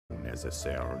as a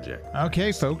subject.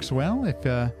 Okay, folks. Well, if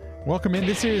welcome in.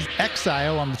 This is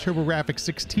Exile on the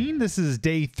TurboGrafx-16. This is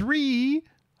day 3,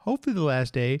 hopefully the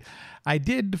last day. I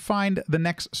did find the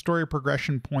next story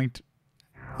progression point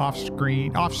off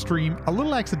stream a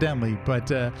little accidentally, but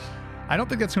I don't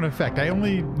think that's going to affect.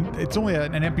 It's only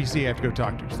an NPC I have to go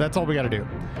talk to, so that's all we got to do.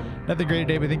 Nothing great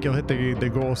today, but I think you'll hit the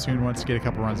goal soon once you get a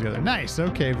couple runs together. Nice.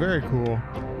 Okay, very cool.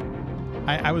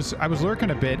 I was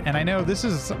lurking a bit, and I know this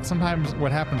is sometimes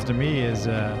what happens to me is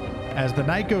as the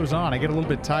night goes on, I get a little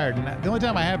bit tired, and the only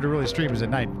time I have to really stream is at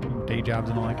night, day jobs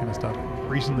and all that kind of stuff.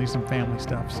 Recently, some family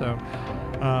stuff, so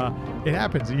it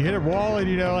happens. You hit a wall,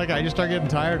 and I just start getting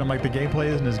tired. I'm like, the gameplay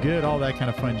isn't as good, all that kind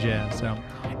of fun jazz. So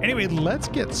anyway, let's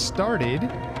get started,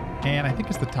 and I think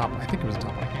it's the top. I think it was the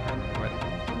top. I can't remember,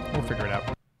 but we'll figure it out.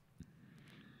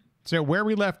 So where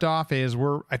we left off is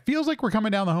it feels like we're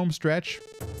coming down the home stretch.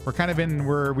 We're kind of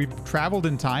we've traveled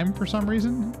in time for some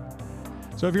reason.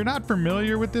 So if you're not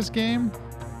familiar with this game,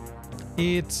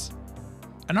 it's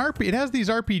an it has these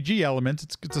RPG elements.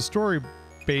 It's a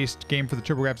story-based game for the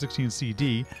TurboGrafx-16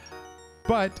 CD,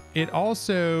 but it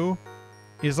also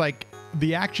is like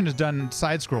the action is done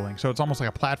side-scrolling, so it's almost like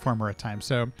a platformer at times.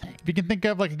 So if you can think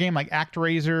of like a game like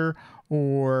ActRaiser,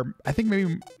 or I think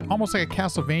maybe almost like a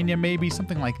Castlevania, maybe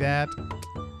something like that.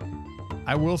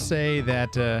 I will say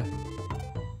that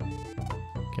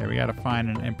okay, we got to find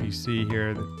an NPC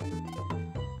here.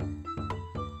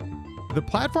 The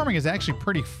platforming is actually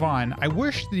pretty fun. I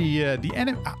wish the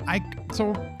beginning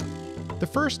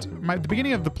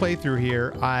of the playthrough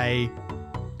here, I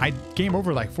game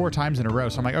over like 4 times in a row.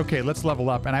 So I'm like, okay, let's level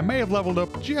up, and I may have leveled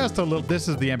up just a little. This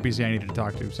is the NPC I needed to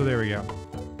talk to. So there we go.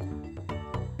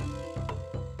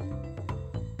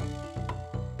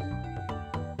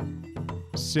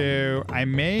 So I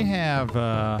may have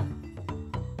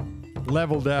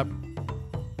leveled up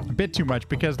a bit too much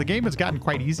because the game has gotten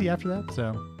quite easy after that.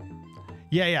 So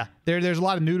yeah, there's a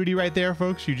lot of nudity right there,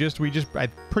 folks.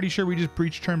 I'm pretty sure we just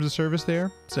breached terms of service there.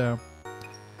 So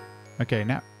okay,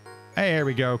 now there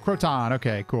we go, Croton.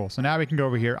 Okay, cool. So now we can go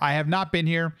over here. I have not been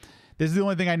here. This is the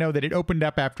only thing I know, that it opened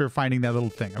up after finding that little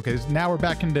thing. Okay, so now we're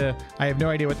back into. I have no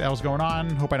idea what the hell's going on.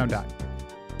 Hope I don't die.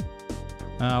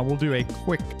 We'll do a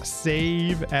quick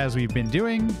save as we've been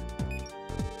doing.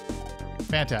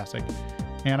 Fantastic.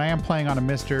 And I am playing on a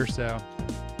Mister, so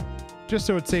just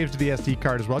so it saves to the SD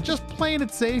card as well. Just playing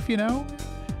it safe, And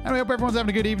I hope everyone's having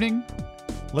a good evening.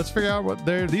 Let's figure out what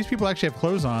these people actually have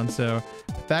clothes on. So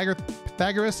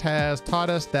Pythagoras has taught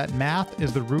us that math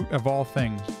is the root of all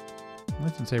things. I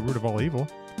didn't say root of all evil.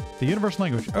 The universal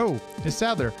language. Oh, it's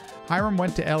Sadler. Hiram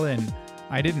went to LN.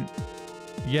 I didn't.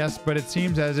 Yes, but it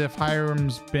seems as if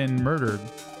Hiram's been murdered.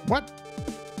 What?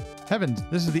 Heavens,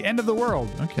 this is the end of the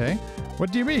world. Okay.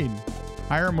 What do you mean?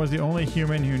 Hiram was the only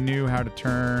human who knew how to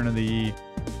turn the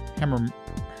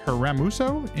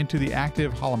Haramuso into the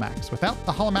active Holomax. Without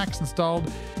the Holomax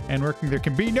installed and working, there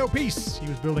can be no peace. He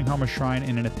was building home a shrine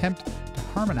in an attempt to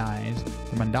harmonize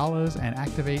the mandalas and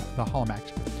activate the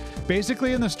Holomax.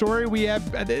 Basically, in the story,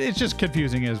 it's just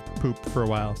confusing as poop for a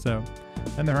while, so...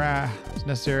 And it's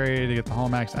necessary to get the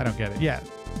Holomax. I don't get it. Yeah.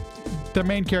 The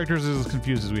main character is as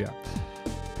confused as we are.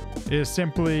 It is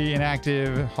simply an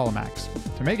active Holomax.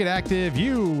 To make it active,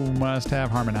 you must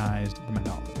have harmonized the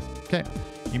mandalas. Okay.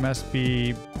 You must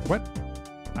be... What?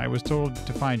 I was told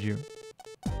to find you.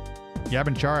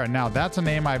 Yabanchara. Now, that's a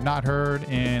name I've not heard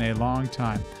in a long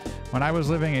time. When I was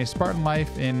living a Spartan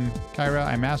life in Kyra,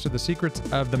 I mastered the secrets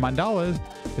of the mandalas.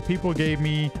 The people gave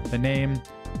me the name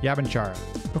Yabanchara.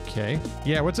 Okay.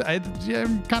 Yeah,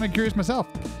 I'm kind of curious myself.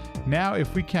 Now,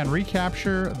 if we can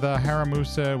recapture the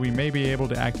Haramusa, we may be able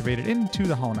to activate it into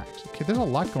the Holomax. Okay, there's a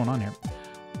lot going on here.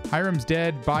 Hiram's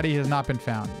dead body has not been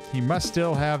found. He must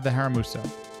still have the Haramusa.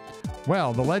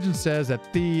 Well, the legend says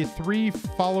that the 3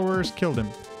 followers killed him.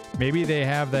 Maybe they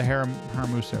have the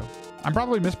Haramusa. I'm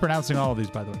probably mispronouncing all of these,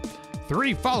 by the way.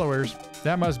 3 followers.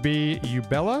 That must be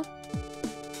Ubella,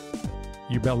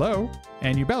 Ubello,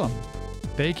 and Ubellum.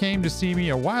 They came to see me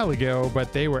a while ago,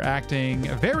 but they were acting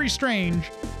very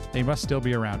strange. They must still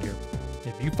be around here.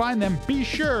 If you find them, be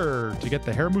sure to get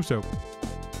the Haramuso.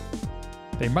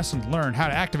 They mustn't learn how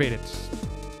to activate it.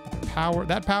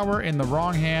 That power in the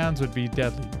wrong hands would be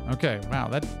deadly. Okay, wow,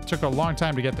 that took a long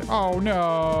time to get there. Oh,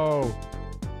 no.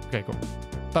 Okay, cool.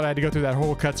 Thought I had to go through that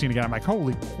whole cutscene again. I'm like,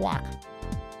 holy quack.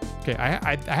 Okay,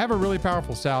 I have a really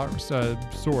powerful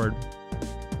sword.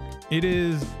 It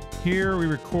is... Here we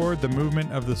record the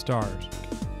movement of the stars.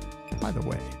 By the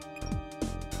way,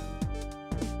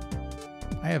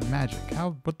 I have magic.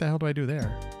 What the hell do I do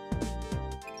there?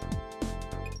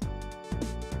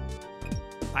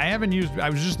 I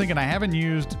was just thinking I haven't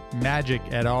used magic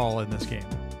at all in this game.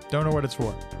 Don't know what it's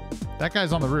for. That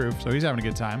guy's on the roof, so he's having a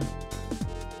good time.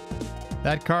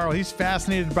 That Carl, he's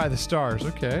fascinated by the stars.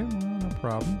 Okay, well, no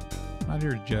problem. Not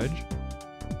here to judge.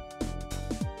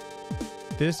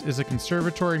 This is a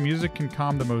conservatory. Music can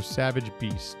calm the most savage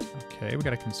beast. Okay, we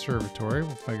got a conservatory.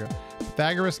 We'll figure out.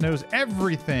 Pythagoras knows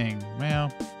everything.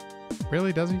 Well,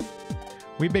 really, does he?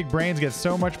 We big brains get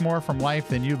so much more from life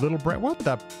than you little brain. What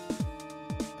the?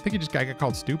 I think he just got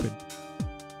called stupid.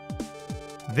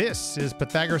 This is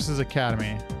Pythagoras'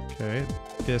 Academy. Okay,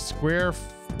 the square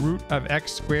root of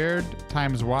x squared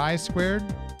times y squared.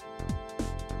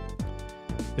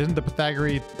 Isn't the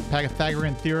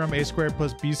Pythagorean theorem a squared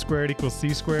plus b squared equals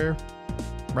c squared?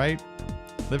 Right?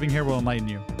 Living here will enlighten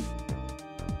you.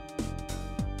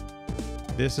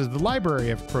 This is the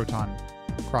library of Croton.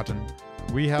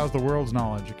 We house the world's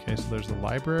knowledge. Okay, so there's the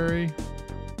library.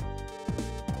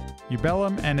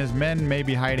 Ubellum and his men may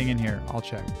be hiding in here. I'll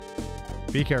check.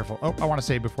 Be careful. Oh, I want to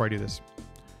save before I do this.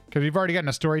 Because we've already gotten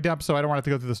a story dump, so I don't want to have to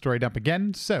go through the story dump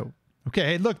again. So, okay,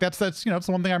 hey, look, that's you know, that's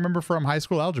the one thing I remember from high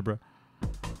school algebra.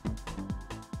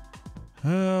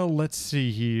 Let's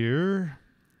see here.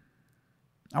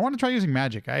 I want to try using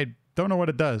magic. I don't know what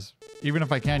it does, even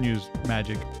if I can use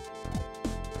magic.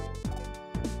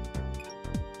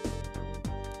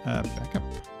 Back up.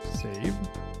 Save.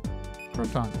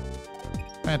 Proton.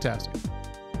 Fantastic.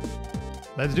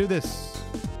 Let's do this.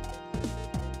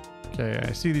 Okay,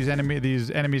 I see these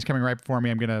enemies coming right before me.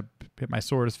 I'm gonna hit my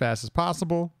sword as fast as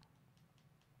possible.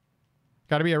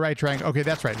 Got to be a right triangle. Okay,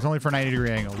 that's right. It's only for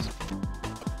 90-degree angles.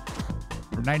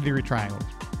 Or 90-degree triangles.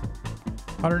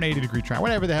 180-degree triangle.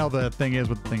 Whatever the hell the thing is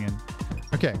with the thing in.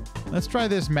 Okay, let's try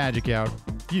this magic out.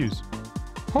 Use.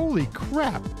 Holy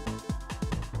crap.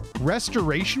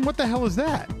 Restoration? What the hell is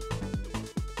that?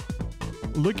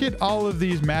 Look at all of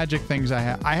these magic things I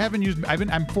have. I haven't used.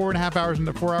 I'm 4 hours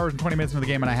and 20 minutes into the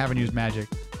game, and I haven't used magic.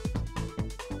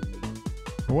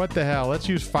 What the hell? Let's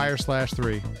use Fire Slash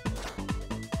 3.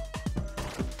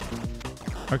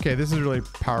 Okay, this is really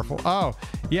powerful. Oh,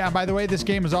 yeah. By the way, this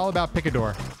game is all about pick a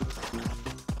door.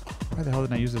 Why the hell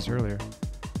didn't I use this earlier?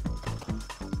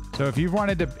 So if you've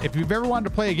ever wanted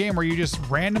to play a game where you just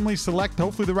randomly select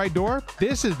hopefully the right door,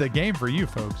 this is the game for you,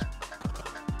 folks.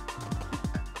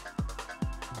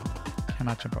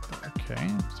 Cannot jump up there. Okay,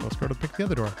 so let's go to pick the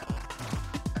other door.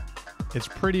 It's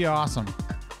pretty awesome.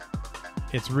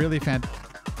 It's really Am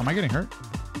I getting hurt?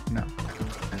 No.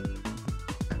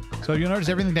 So you'll notice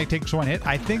everything takes one hit.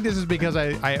 I think this is because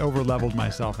I over-leveled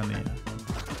myself in the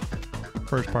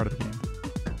first part of the game.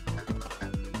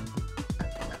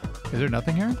 Is there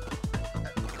nothing here?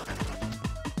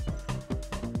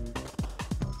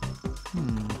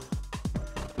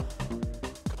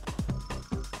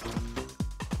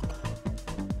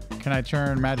 Can I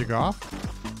turn magic off?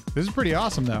 This is pretty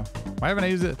awesome, though. Why haven't I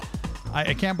used it?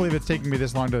 I can't believe it's taking me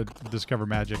this long to discover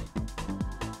magic.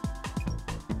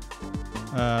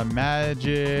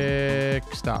 Magic.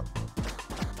 Stop.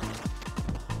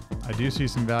 I do see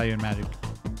some value in magic.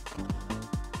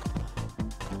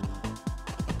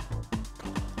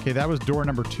 Okay, that was door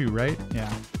number 2, right?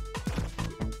 Yeah.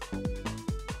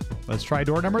 Let's try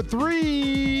door number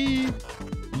 3.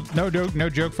 No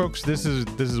joke, folks. This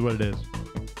is what it is.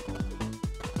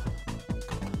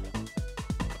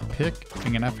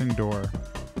 Picking an effing door.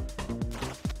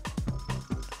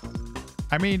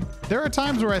 I mean, there are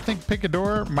times where I think pick a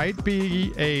door might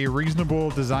be a reasonable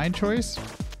design choice.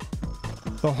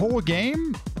 The whole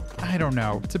game, I don't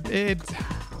know.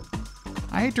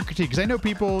 I hate to critique because I know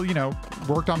people, you know,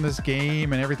 worked on this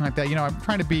game and everything like that. You know, I'm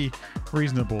trying to be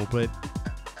reasonable, but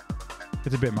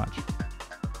it's a bit much.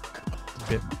 It's a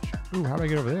bit much. Ooh, how do I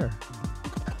get over there?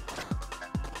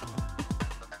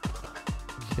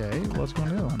 Okay, well, let's go on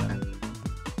the other one then.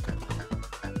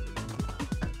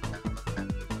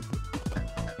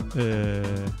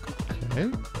 Okay.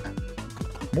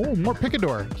 More pick a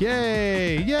door.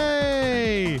 Yay!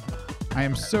 Yay! I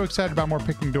am so excited about more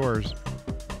picking doors.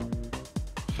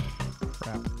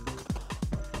 Crap.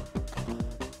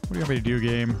 What do you want me to do,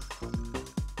 game?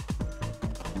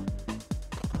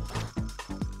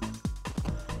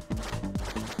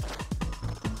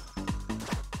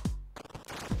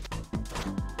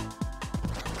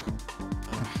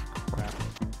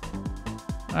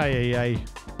 Ay.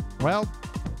 Well,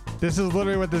 this is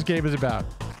literally what this game is about.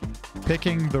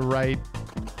 Picking the right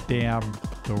damn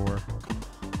door.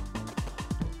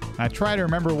 I try to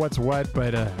remember what's what,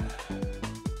 but like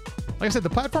I said, the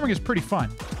platforming is pretty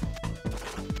fun.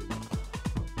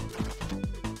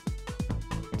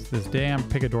 It's this damn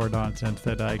pick a door nonsense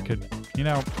that I could, you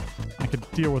know, I could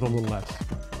deal with a little less.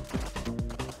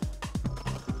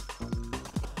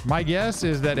 My guess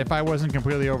is that if I wasn't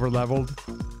completely over leveled,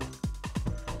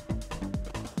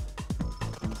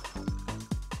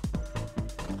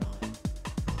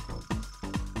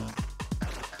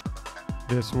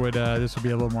 this would be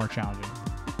a little more challenging.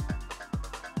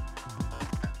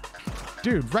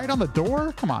 Dude, right on the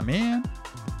door? Come on, man.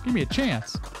 Give me a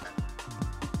chance.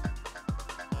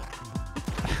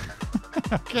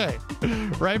 Okay.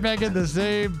 Right back in the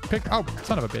same pick. Oh,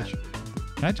 son of a bitch.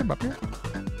 Can I jump up here?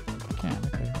 I can.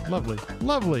 Okay. Lovely.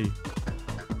 Lovely.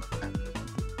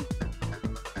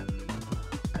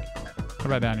 What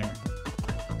about down here?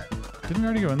 Didn't we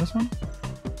already go in this one?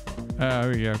 Oh,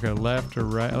 here we go. Okay, left or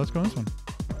right. Oh, let's go in this one.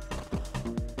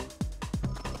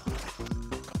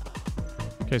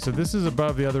 Okay, so this is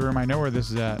above the other room. I know where this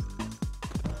is at.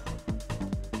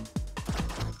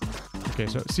 Okay,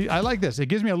 so see, I like this. It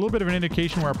gives me a little bit of an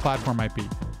indication where a platform might be.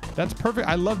 That's perfect.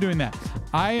 I love doing that.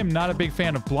 I am not a big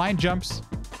fan of blind jumps.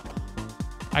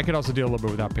 I could also deal a little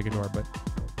bit without Picador, but...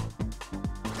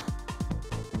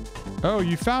 Oh,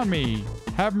 you found me.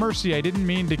 Have mercy. I didn't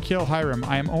mean to kill Hiram.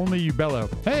 I am only Ubello.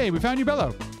 Hey, we found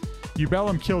Ubello.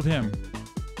 Ubellum killed him.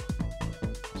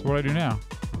 So what do I do now?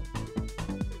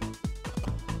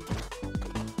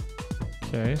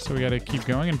 Okay, so we got to keep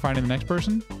going and finding the next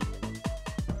person.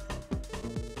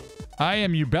 I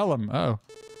am Ubellum. Oh.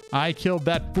 I killed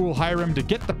that fool Hiram to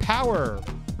get the power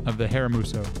of the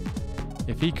Haramuso.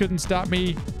 If he couldn't stop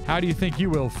me, how do you think you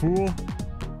will, fool?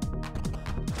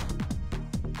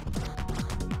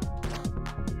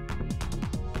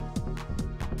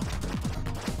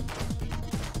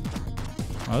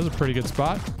 Oh, this is a pretty good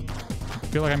spot. I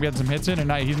feel like I'm getting some hits in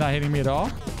and he's not hitting me at all.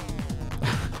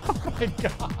 Oh my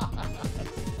god.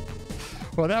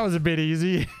 Well, that was a bit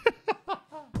easy.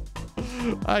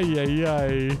 Ay, ay,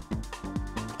 ay.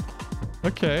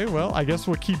 Okay, well, I guess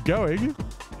we'll keep going.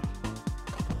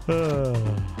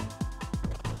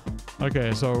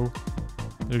 Okay, so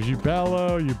there's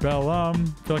Ubello, Ubellum.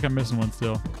 I feel like I'm missing one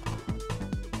still.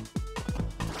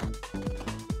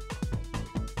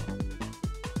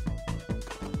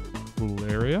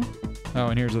 Cool area. Oh,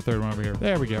 and here's the third one over here.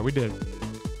 There we go. We did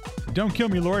it. Don't kill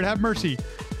me, Lord. Have mercy.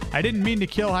 I didn't mean to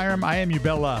kill Hiram. I am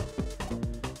Ubella.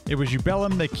 It was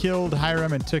Ubellum that killed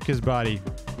Hiram and took his body.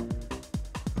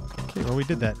 Okay, well, we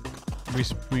did that.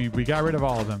 We got rid of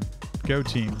all of them. Go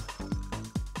team.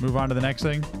 Move on to the next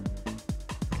thing.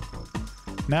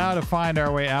 Now to find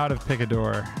our way out of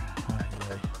Picador.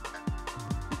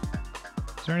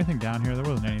 Is there anything down here? There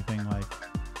wasn't anything like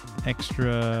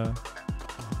extra.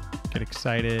 Get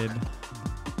excited.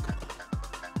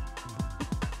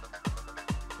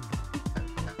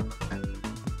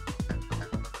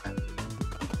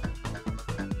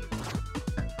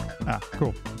 Ah,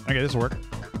 cool. Okay, this will work.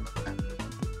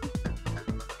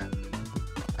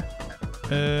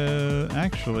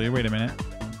 Actually, wait a minute.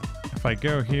 If I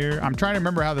go here, I'm trying to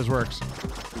remember how this works.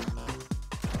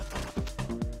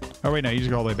 Oh, wait, no, you just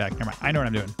go all the way back. Never mind. I know what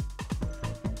I'm doing.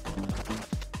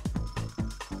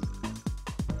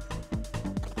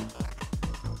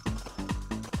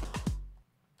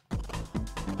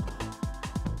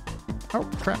 Oh,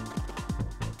 crap.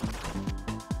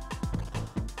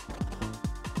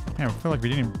 Yeah, I feel like we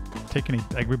didn't even take any...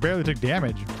 Like, we barely took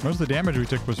damage. Most of the damage we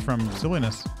took was from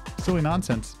silliness. Silly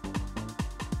nonsense.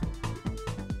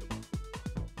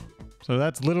 So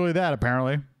that's literally that,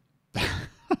 apparently.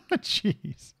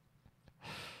 Jeez.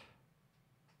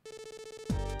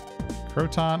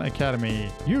 Croton Academy.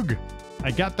 Yug!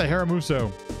 I got the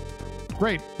Haramuso.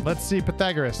 Great. Let's see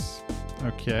Pythagoras.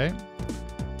 Okay.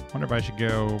 Wonder if I should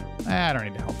go... I don't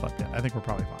need to health up yet. I think we're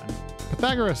probably fine.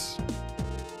 Pythagoras!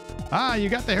 Ah, you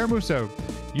got the Haramuso.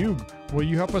 Yug, will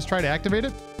you help us try to activate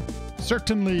it?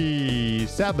 Certainly.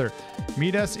 Sadler,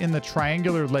 meet us in the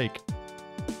triangular lake.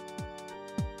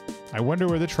 I wonder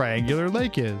where the triangular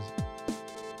lake is.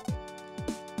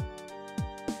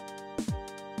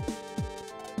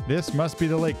 This must be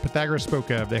the lake Pythagoras spoke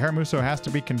of. The Haramuso has to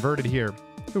be converted here.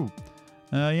 Ooh.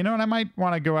 You know what? I might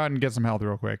want to go out and get some health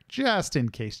real quick. Just in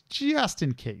case. Just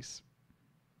in case.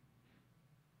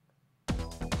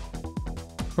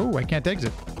 Oh, I can't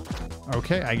exit.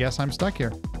 Okay, I guess I'm stuck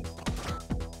here.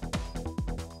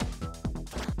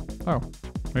 Oh,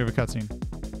 we have a cutscene.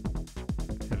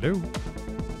 Hello.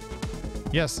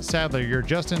 Yes, Sadler, you're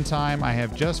just in time. I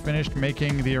have just finished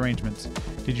making the arrangements.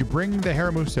 Did you bring the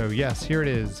Haramuso? Yes, here it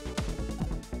is.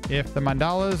 If the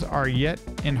mandalas are yet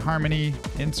in harmony,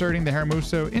 inserting the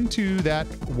Haramuso into that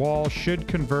wall should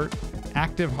convert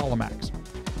active holomax.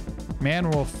 Man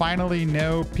will finally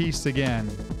know peace again.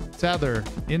 Sadler,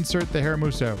 insert the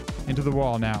Haramuso into the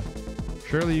wall now.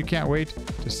 Surely you can't wait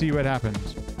to see what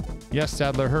happens. Yes,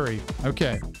 Sadler, hurry.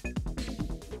 Okay.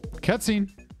 Cutscene.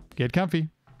 Get comfy.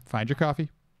 Find your coffee.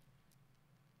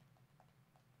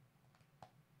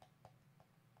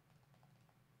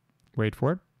 Wait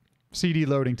for it. CD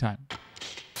loading time.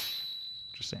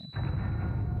 Just saying.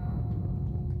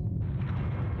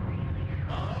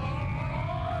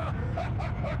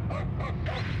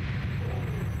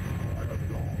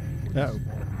 Uh-oh.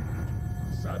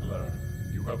 Sadler,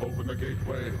 you have opened the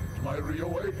gateway to my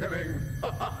reawakening.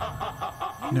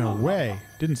 No way.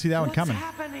 Didn't see that one coming.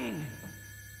 What's happening?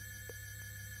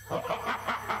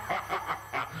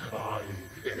 I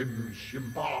am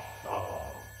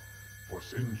Shimbatha. For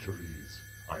centuries,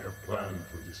 I have planned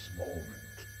for this moment.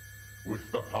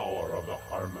 With the power of the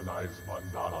harmonized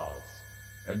mandalas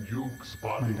and Yuke's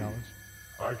body,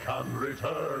 I can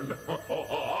return.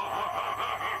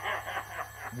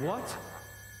 What?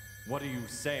 What are you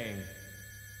saying?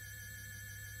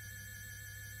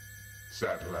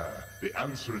 Sadler, the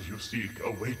answers you seek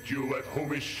await you at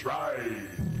Homish Shrine.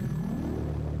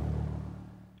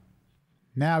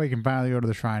 Now we can finally go to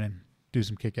the shrine and do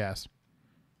some kick-ass.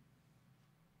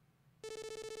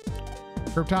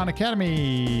 Krypton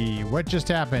Academy. What just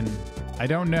happened? I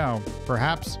don't know.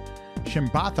 Perhaps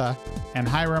Shimbatha and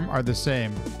Hiram are the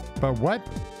same. But what?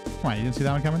 Come on, you didn't see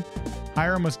that one coming?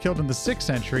 Hiram was killed in the 6th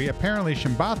century. Apparently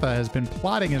Shimbatha has been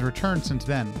plotting his return since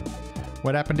then.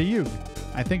 What happened to Yuge?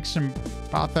 I think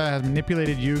Shimbatha has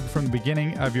manipulated Yuge from the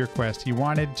beginning of your quest. He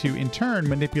wanted to, in turn,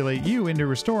 manipulate you into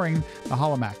restoring the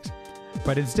Holomax.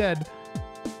 But instead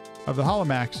of the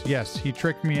Holomax, yes, he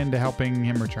tricked me into helping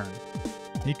him return.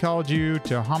 He called you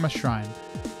to Homish Shrine.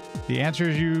 The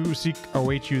answers you seek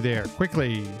await you there.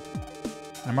 Quickly.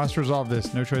 I must resolve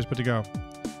this. No choice but to go.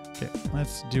 Okay,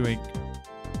 let's do a...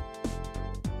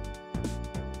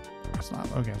 That's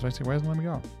not... Okay, so I say, why doesn't it let me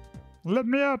go? Let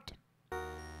me out!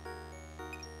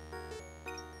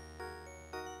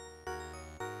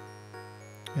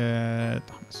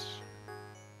 Thomas.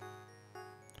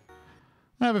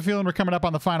 I have a feeling we're coming up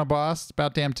on the final boss. It's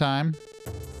about damn time.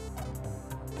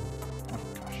 Oh,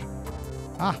 gosh.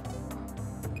 Ah.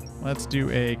 Let's do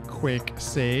a quick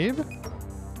save.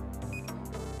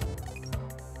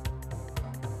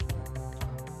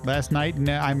 Last night,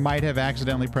 I might have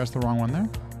accidentally pressed the wrong one there.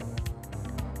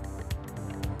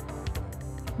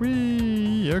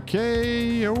 Whee!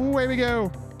 Okay, away we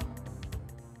go.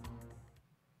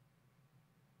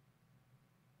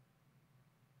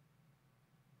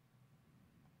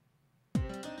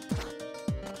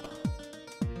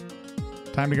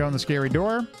 Time to go in the scary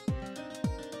door.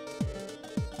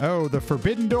 Oh, the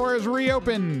forbidden door is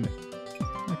reopened.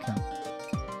 Okay.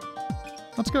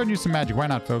 Let's go and use some magic. Why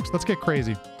not, folks? Let's get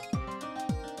crazy.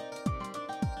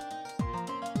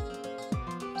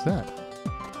 What's that?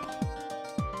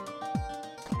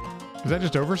 Is that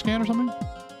just overscan or something?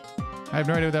 I have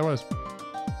no idea what that was.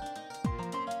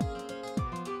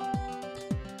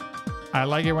 I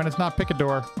like it when it's not pick a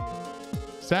door.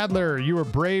 Sadler, you were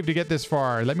brave to get this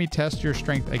far. Let me test your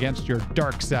strength against your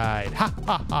dark side. Ha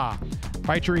ha ha.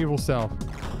 Fight your evil self.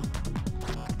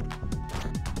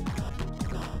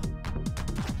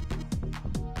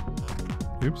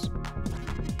 Oops.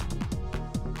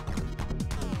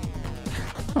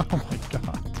 Oh my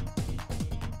god.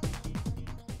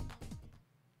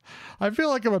 I feel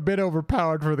like I'm a bit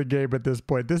overpowered for the game at this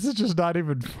point. This is just not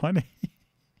even funny.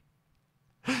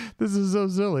 This is so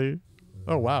silly.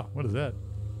 Oh wow, what is that?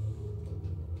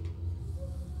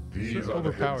 These are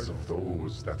the heads of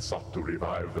those that sought to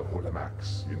revive the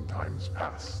Holomax in times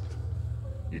past.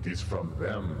 It is from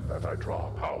them that I draw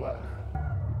power.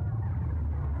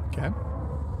 Okay.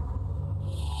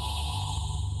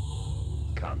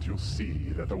 Can't you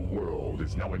see that the world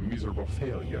is now a miserable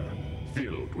failure,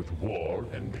 filled with war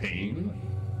and pain?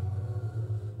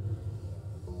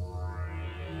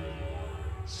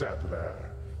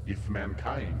 Sadler, if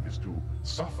mankind is to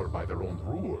suffer by their own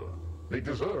rule, they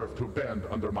deserve to bend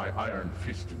under my iron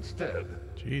fist instead.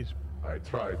 Jeez. I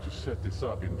tried to set this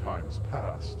up in times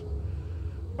past,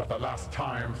 but the last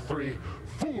time 3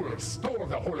 fools stole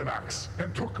the Holomax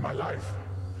and took my life.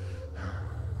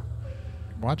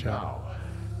 Watch out. Now,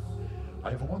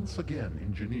 I have once again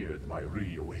engineered my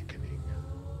reawakening.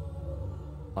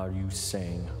 Are you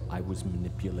saying I was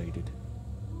manipulated?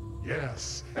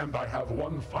 Yes, and I have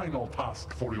one final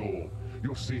task for you.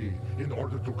 You see, in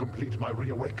order to complete my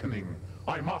reawakening,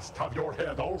 I must have your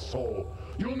head also.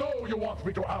 You know you want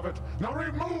me to have it. Now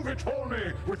remove it for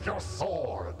me with your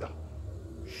sword.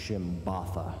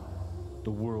 Shimbatha,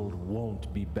 the world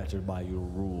won't be better by your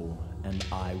rule, and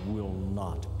I will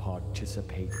not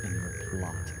participate in your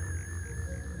plot.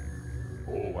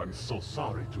 Oh, I'm so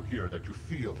sorry to hear that you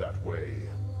feel that way.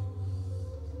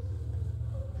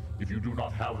 If you do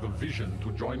not have the vision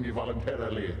to join me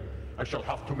voluntarily, I shall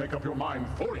have to make up your mind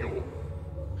for you.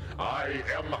 I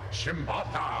am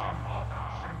Shimbatha.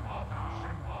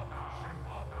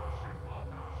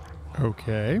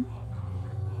 Okay.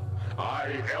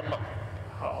 I am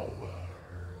power.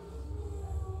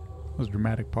 That was a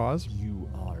dramatic pause. You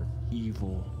are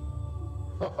evil.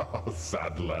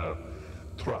 Sadler,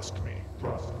 trust me,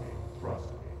 trust me, trust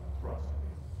me, trust me,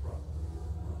 trust me.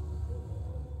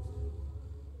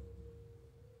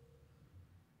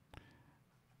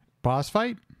 Boss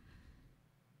fight?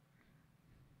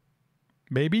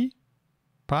 Maybe?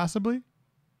 Possibly?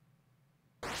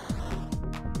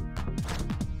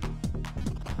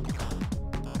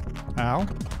 Ow.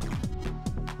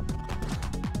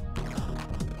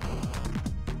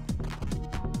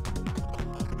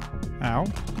 Ow.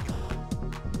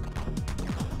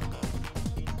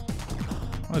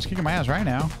 Oh, it's kicking my ass right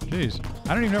now. Jeez.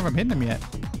 I don't even know if I'm hitting him yet.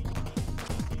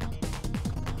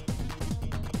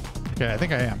 Okay, I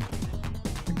think I am.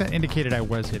 I think that indicated I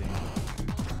was hitting him.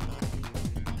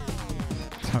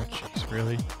 Oh, jeez,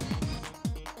 really?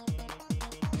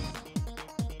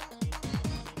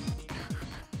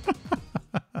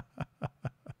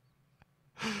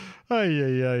 Ay,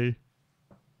 ay, ay.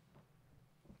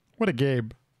 What a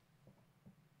game.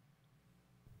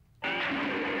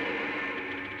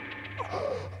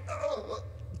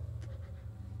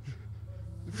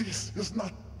 This is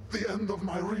not the end of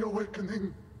my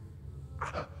reawakening.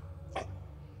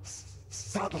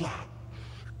 Sadler,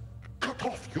 cut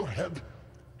off your head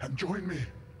and join me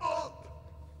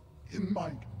in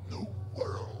my new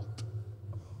world.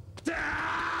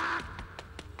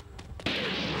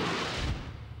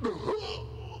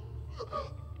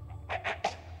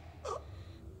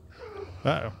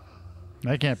 Uh-oh.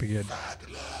 That can't be good.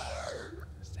 Sadler.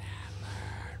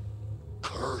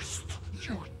 Cursed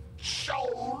you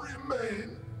shall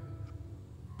remain.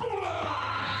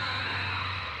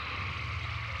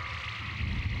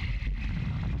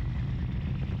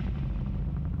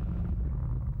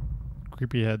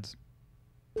 Creepy heads.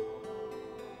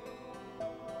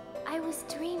 I was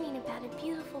dreaming about a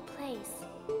beautiful place.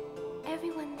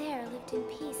 Everyone there lived in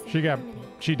peace and harmony.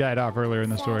 She died off earlier in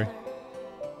the story. Sadler,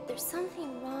 there's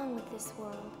something wrong with this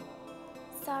world.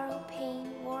 Sorrow,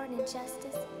 pain, war, and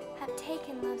injustice have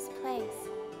taken love's place.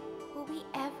 Will we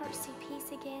ever see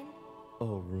peace again?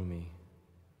 Oh, Rumi.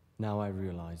 Now I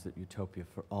realize that utopia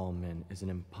for all men is an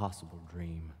impossible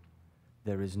dream.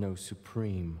 There is no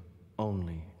supreme,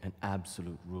 only an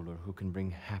absolute ruler who can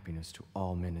bring happiness to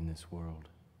all men in this world.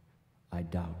 I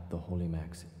doubt the Holy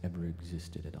Max ever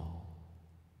existed at all.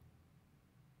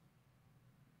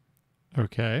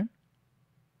 Okay.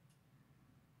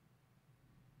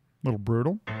 Little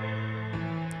brutal.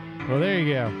 Well, there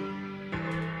you go.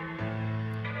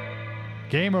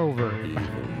 Game over. Evil,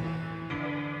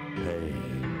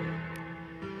 pain,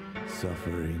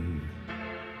 suffering,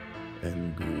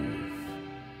 and grief.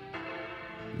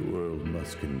 The world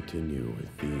must continue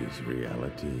with these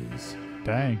realities,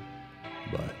 Dang.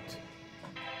 but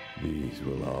these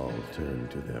will all turn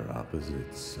to their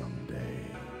opposites someday.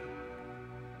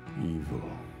 Evil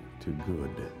to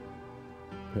good,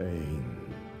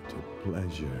 pain to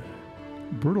pleasure,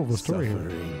 Brutal the story here.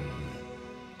 suffering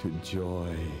to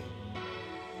joy,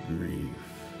 grief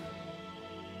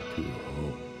to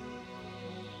hope.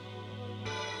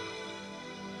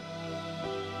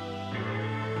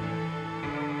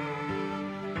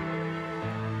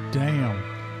 Damn.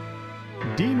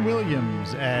 Dean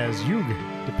Williams as Hugh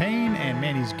DePayne and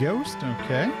Manny's ghost.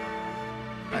 Okay.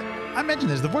 I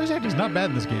mentioned this. The voice acting is not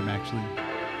bad in this game, actually.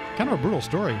 Kind of a brutal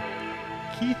story.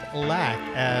 Keith Lack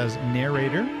as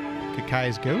narrator,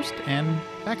 Kakai's ghost, and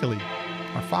Fakali,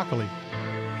 or Fakali,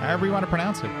 however you want to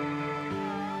pronounce it.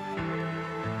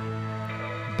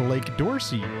 Blake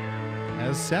Dorsey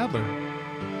as Sadler.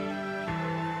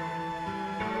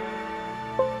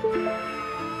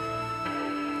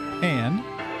 And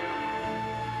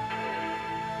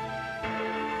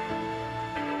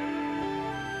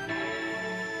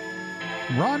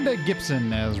Rhonda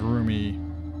Gibson as Rumi.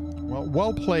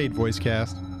 Well played, voice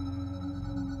cast.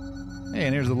 Hey,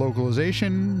 and here's the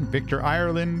localization. Victor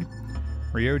Ireland,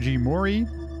 Ryoji Mori,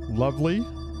 lovely.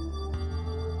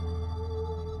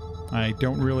 I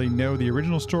don't really know the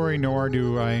original story, nor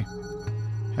do I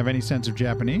have any sense of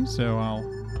Japanese, so I'll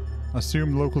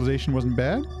assume the localization wasn't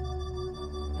bad.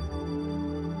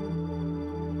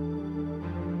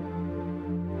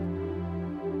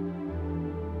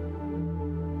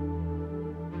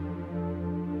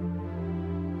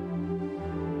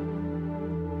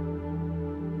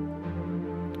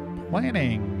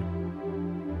 Planning.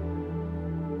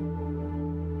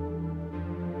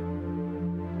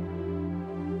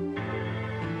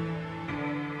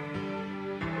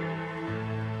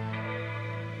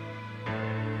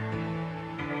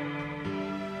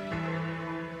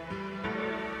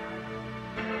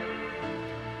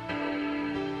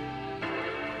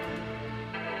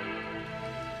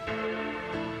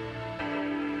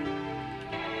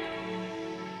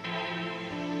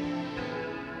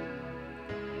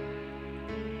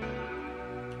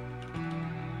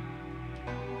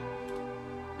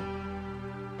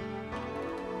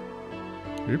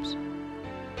 Oops.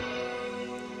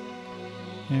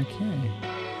 Okay.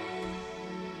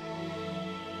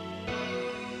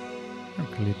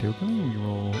 Oakley dokley, we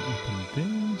will open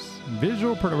this.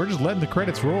 Visual, we're just letting the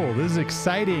credits roll. This is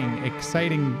exciting,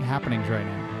 exciting happenings right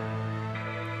now.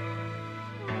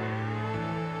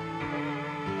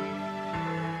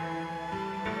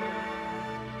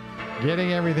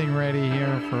 Getting everything ready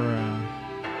here for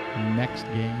next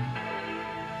game.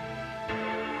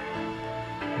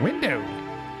 Windowed.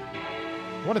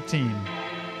 What a team.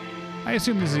 I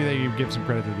assume this is they give some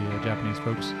credit to the Japanese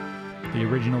folks. The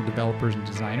original developers and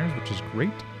designers, which is great.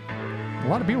 A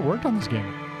lot of people worked on this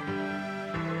game.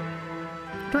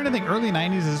 I'm trying to think, early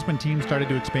 90s, is this when teams started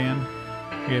to expand?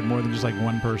 We had more than just like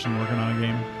one person working on a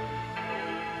game.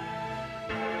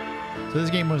 So this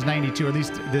game was 92, or at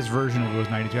least this version of it was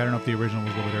 92. I don't know if the original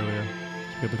was a little bit earlier. So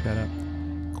we could look that up.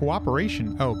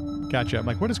 Cooperation. Oh, gotcha. I'm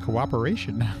like, what is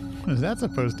cooperation? What is that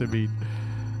supposed to be?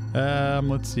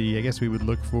 Let's see. I guess we would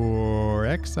look for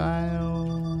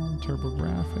Exile,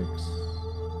 TurboGrafx.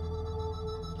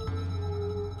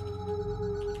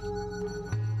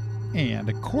 And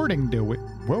according to it,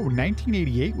 whoa,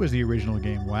 1988 was the original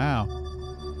game. Wow.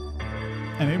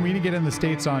 And then we didn't get in the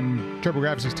States on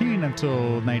TurboGrafx-16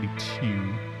 until 92.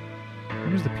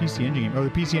 When was the PC Engine game? Oh, the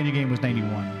PC Engine game was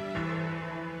 91.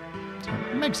 So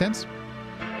it makes sense.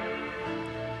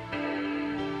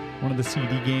 One of the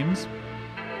CD games.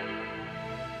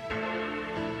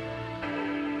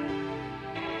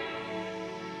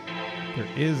 There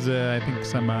is, I think,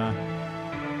 some,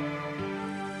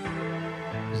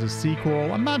 there's a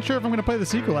sequel. I'm not sure if I'm going to play the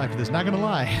sequel after this, not going to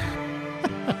lie.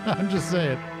 I'm just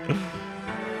saying.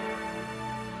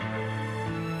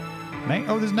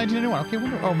 Oh, this is 1991. Okay,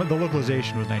 oh, the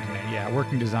localization was 1990. Yeah,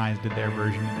 Working Designs did their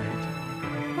version in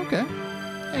 92. Okay.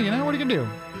 Hey, you know, what are you going to do?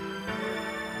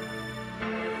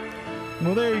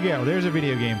 Well, there you go. There's a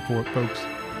video game for it, folks.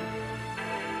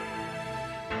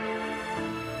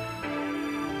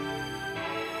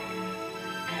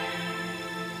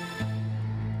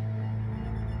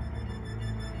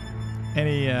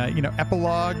 Any, you know,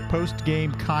 epilogue,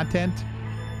 post-game content,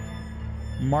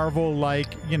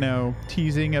 Marvel-like, you know,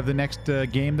 teasing of the next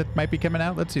game that might be coming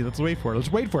out? Let's see. Let's wait for it.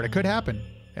 Let's wait for it. It could happen.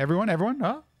 Everyone?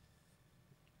 Huh?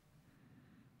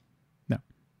 No.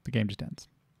 The game just ends.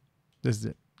 This is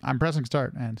it. I'm pressing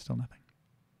start and still nothing.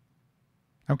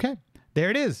 Okay. There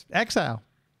it is. Exile.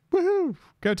 Woohoo!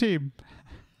 Go team.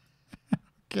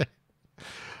 Okay.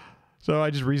 So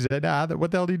I just reset.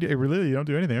 What the hell do you do? Really, you don't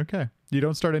do anything. Okay. You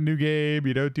don't start a new game.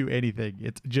 You don't do anything.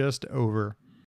 It's just over.